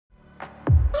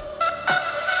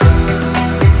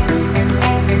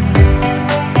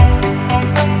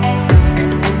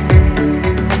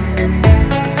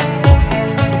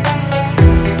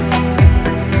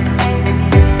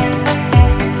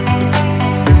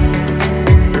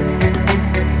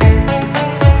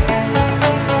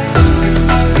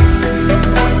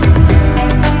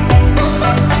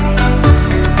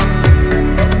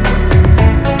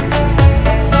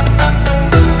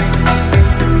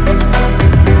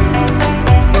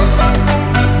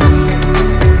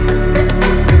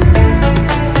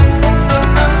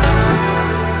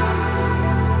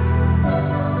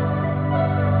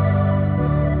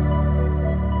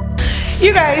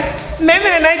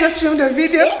I just filmed a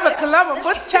video of a collab on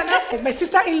both channels. My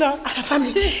sister-in-law and her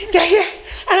family, they're here.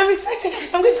 And I'm excited.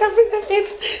 I'm going to come bring them in.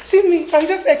 See me. I'm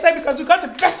just excited because we got the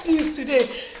best news today.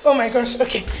 Oh my gosh.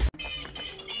 Okay.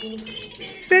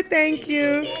 Say thank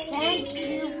you. Thank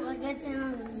you for getting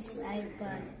us this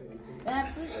iPad. I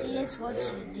appreciate what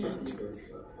you did.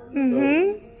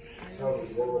 I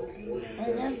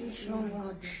love you so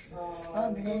much.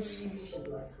 God bless you.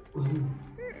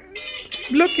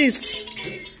 Lucas.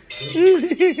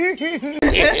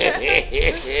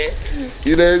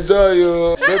 You enjoy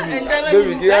you.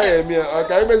 Baby, hear me.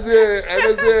 Okay, I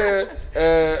say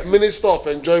Minister of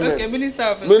Enjoyment. Okay, Minister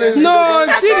of Enjoyment. No,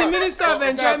 see the Minister of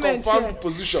Enjoyment here.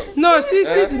 Position. No, see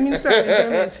the Minister of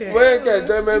Enjoyment here. Where can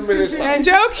Enjoyment Minister?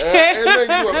 Enjoy, okay.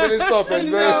 You a Minister of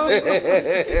Enjoyment.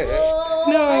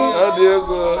 No. How do you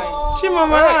go?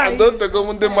 Chimama. I don't take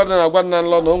on the mother and one and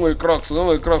long with Crocs.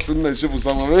 No Crocs in the ship for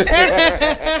someone.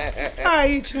 How are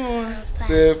you, Chimama?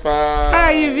 Say fine. How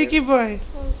are you, Vicky boy?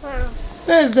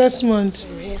 Where's Desmond?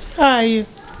 How are you?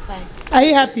 Fine. Are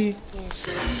you happy? Yes.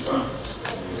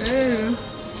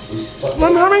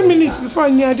 Mom, how many minutes before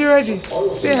you're ready?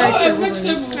 Say hi to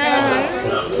everybody.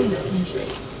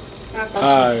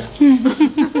 Hi.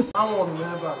 I want to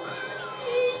have back.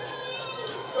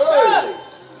 Hey!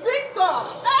 Victor!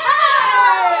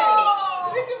 Hey!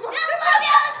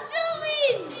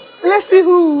 Let's see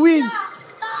who will win.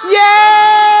 Yeah!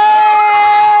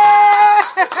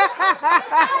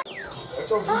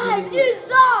 Oh,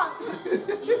 Jesus!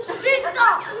 Victor!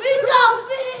 Victor!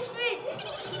 Finish me!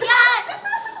 Yeah!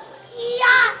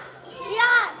 Yeah!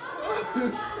 Yeah!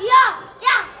 Yeah!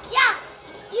 Yeah! Yeah!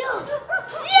 You!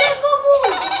 Yes!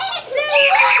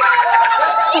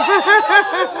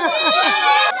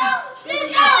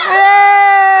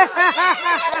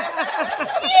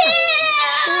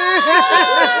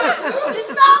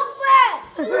 It's not fair!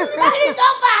 That is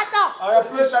not fair! I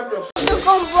play champion.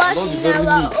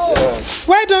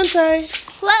 Why don't I?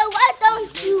 Why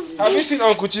don't you? Have you seen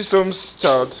Uncle Chisom's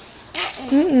child?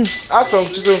 Ask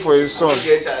Uncle Chisom for his son.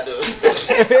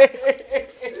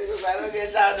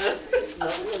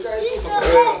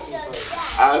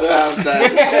 I don't have that.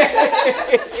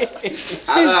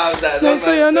 I don't have that. No,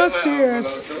 so you're not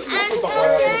serious.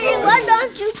 Why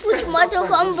don't you put Mortal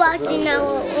Kombat in our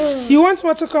own? You want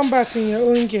Mortal Kombat in your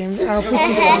own game? I'll put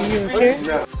it for you, okay?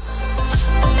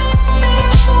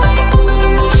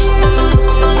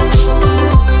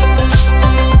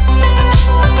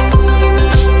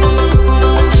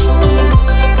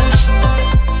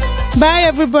 Bye,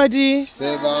 everybody.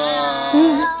 Say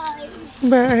bye.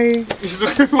 Bye. He's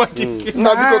looking like it.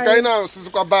 Now, because now, since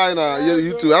we buy now,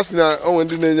 you two ask now, oh, when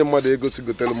the name mother go to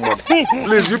go tell them mother.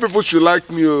 Please, you people should like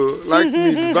me,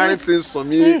 me, buying things for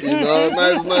me, you know,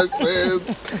 nice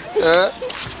things. Yeah.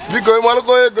 Because I want to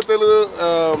go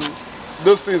tell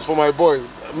those things for my boy.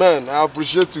 Man, I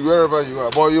appreciate you wherever you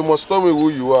are, but you must tell me who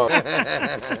you are.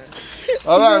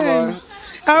 All right, man.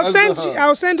 I'll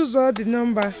send us all the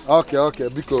number. Okay,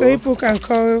 because so people can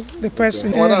call the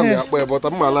person. But I'm like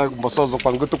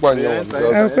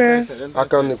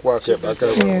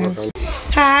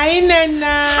Hi Nena.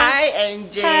 Hi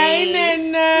NJ. Hi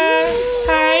Nena.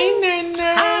 Hi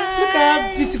Nena. Look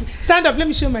how beautiful. Stand up, let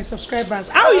me show my subscribers.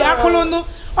 Oh yeah, Kolono.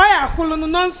 Oh yeah, Kolono,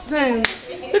 nonsense.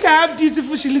 Look at how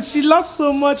beautiful she looks. She lost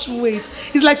so much weight.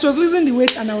 It's like she was losing the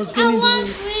weight and I was gaining the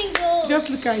weight. Just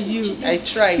look at you. I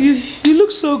tried. You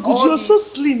look so good. You're so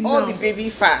slim all now. the baby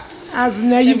fats. As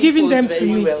now you've given them to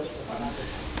me. Well.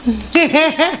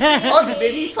 All the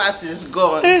baby fat is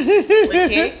gone.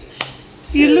 Okay?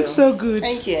 So, you look so good.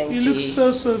 Thank you, Auntie. You look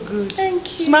so good.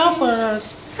 Thank you. Smile for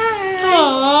us. Hi.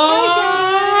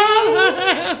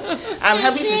 I'm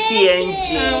happy to see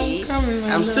NJ.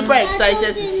 I'm super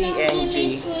excited to see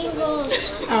NJ.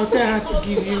 I'll tell her to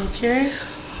give you, okay?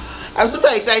 I'm super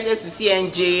excited to see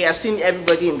NJ. I've seen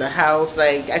everybody in the house.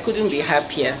 Like, I couldn't be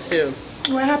happier. So,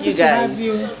 we're happy you to guys. have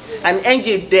you. And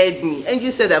NJ dared me.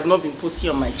 NJ said I've not been posting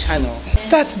on my channel.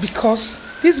 That's because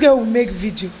this girl will make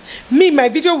video. My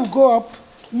video will go up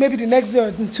maybe the next day or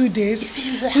in 2 days.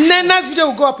 Nena's video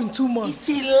will go up in 2 months.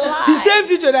 It's a lie. The same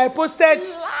video that I posted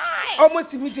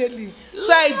almost immediately.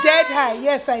 So I dared her.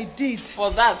 Yes, I did.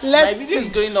 For that, Let's my video is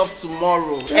going up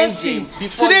tomorrow. Let's see.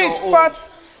 Today is 4th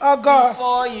August.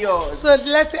 Before yours. So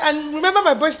let's see. And remember,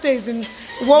 my birthday is in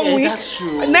 1 week. That's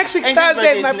true. Next week,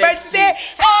 Thursday is my birthday.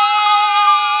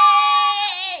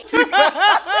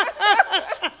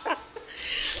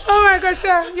 Oh my gosh,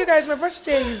 you guys, my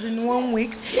birthday is in 1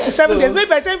 week. Yes, in 7 days. Maybe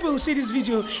by the time people will see this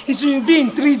video, it will be in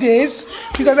 3 days.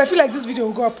 Because I feel like this video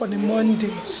will go up on a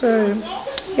Monday. So,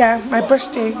 yeah, my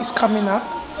birthday is coming up.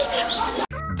 Yes.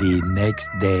 The next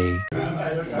day.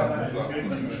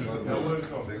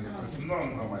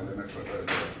 know my next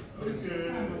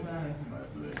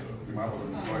you might have a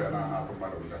lawyer now, not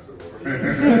matter with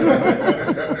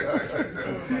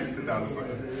Thank you,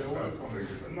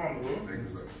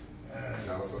 sir.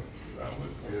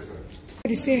 Yes, sir.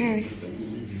 Say hi.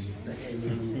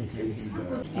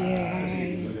 Yeah,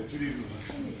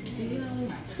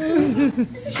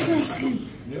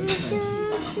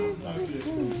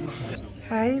 hi.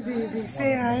 Hi, baby.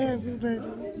 Say hi, everybody.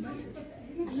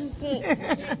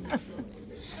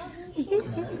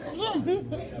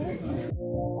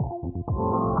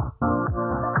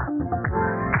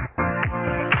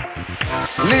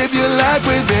 Live your life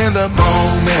within the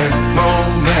moment,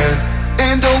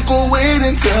 and don't go wait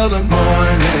until the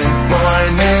morning.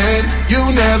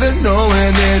 You never know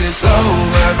when it is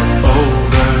over.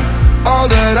 All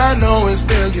that I know is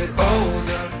we'll get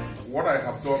older. What I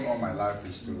have done all my life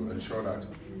is to ensure that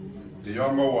the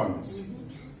younger ones,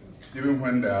 even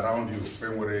when they're around you,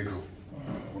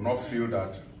 will not feel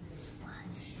that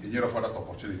in need of other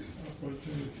opportunity.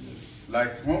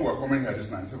 Like when we were coming here this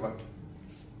night,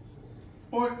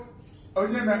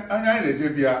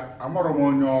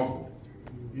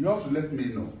 you have to let me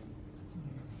know.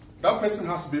 That person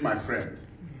has to be my friend.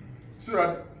 So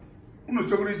that when you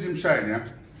talk to Jim Shine, yeah,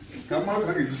 come on,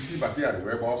 can you see back here the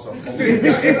web also?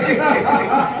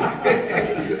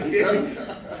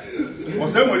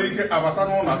 Was there when you get avatar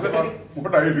on as ever?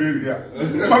 What are you doing here?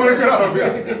 Get out of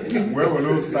here. Where will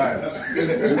you style?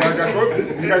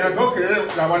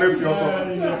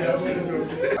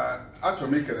 Actually,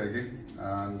 make it again.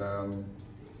 And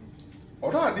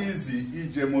although easy,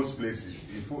 EJ most places,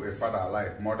 if a father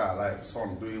alive, mother alive,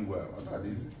 son doing well, although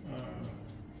easy.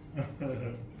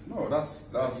 No, that's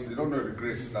you don't know the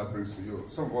grace that brings to you.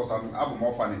 Some of us have an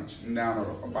orphanage.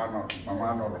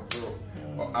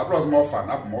 I brought more fun,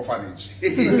 I have more orphanage.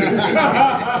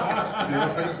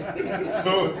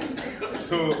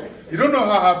 So you don't know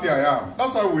how happy I am.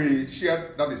 That's why we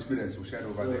shared that experience we shared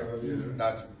over there.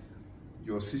 That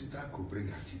your sister could bring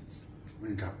her kids.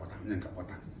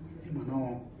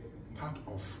 Part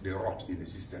of the rot in the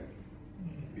system.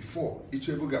 Before each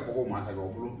able get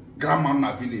grandma in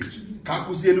a village,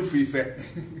 Kakusielu free fair,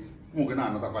 Mugana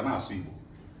another Vanasibo.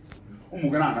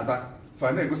 Mugana another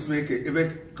Fanegos make a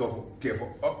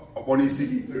careful upon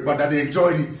easy, but that they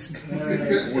enjoyed it.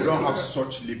 We don't have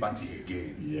such liberty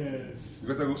again. Yes.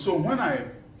 So when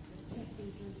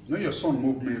your son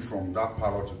moved me from that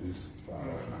parlor to this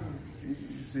parlor,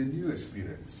 it's a new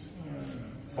experience.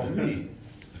 For me,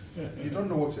 you don't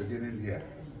know what you're getting here.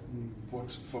 But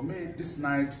for me, this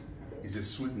night is a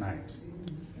sweet night.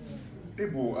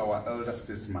 People, our elder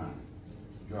statesman,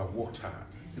 you have worked hard.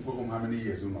 People from how many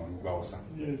years you know in Gausa?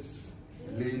 Yes.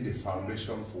 Laying the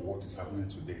foundation for what is happening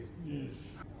today. Yes.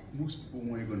 Most people,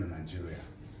 when you go to Nigeria,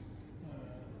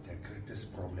 their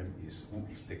greatest problem is who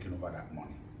is taking over that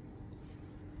money.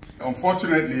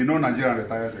 Unfortunately, Nigerian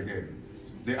retires again.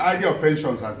 The idea of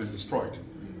pensions has been destroyed.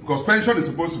 Because pension is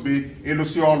supposed to be and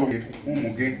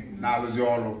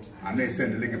they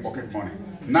send the leg pocket money.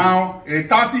 Now, a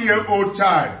 30-year-old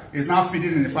child is now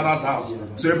feeding in the father's house.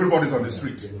 So everybody's on the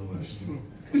street.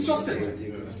 It's just it.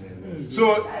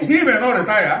 So he may not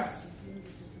retire,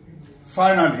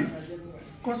 finally,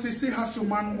 because he still has to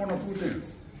man one or two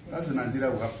things. That's the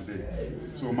Nigeria we have today.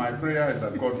 So my prayer is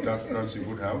that God grants you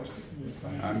good health.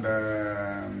 And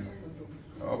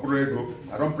I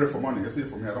don't pray for money. You see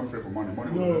from here, I don't pray for money.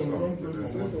 Money will just come.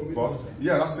 But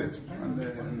yeah, that's it. And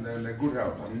then good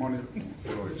health and money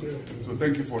follow it. So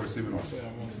thank you for receiving us.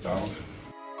 Down.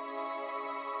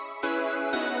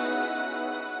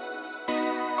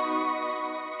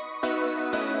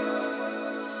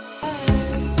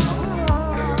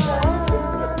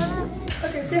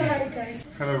 Okay, say hi, guys.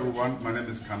 Hello, everyone. My name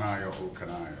is Kanayo O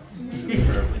Kanayo.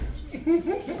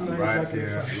 I'm right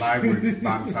here, live with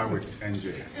Banter with NJ.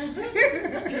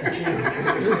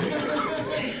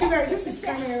 You guys, this is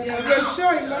Kanayo.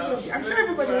 I'm sure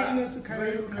everybody already knows who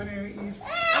Kanayo O Kanayo is.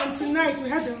 And tonight we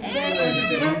had the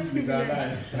very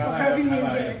privilege of having him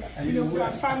there, with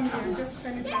our family and just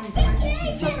spending time with him.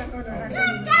 It's such an honor having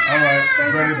him. All right,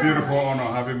 very beautiful honor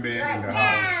having me in the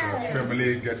house.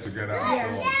 Family get together.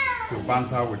 So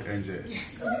Banter with NJ.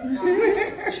 Yes.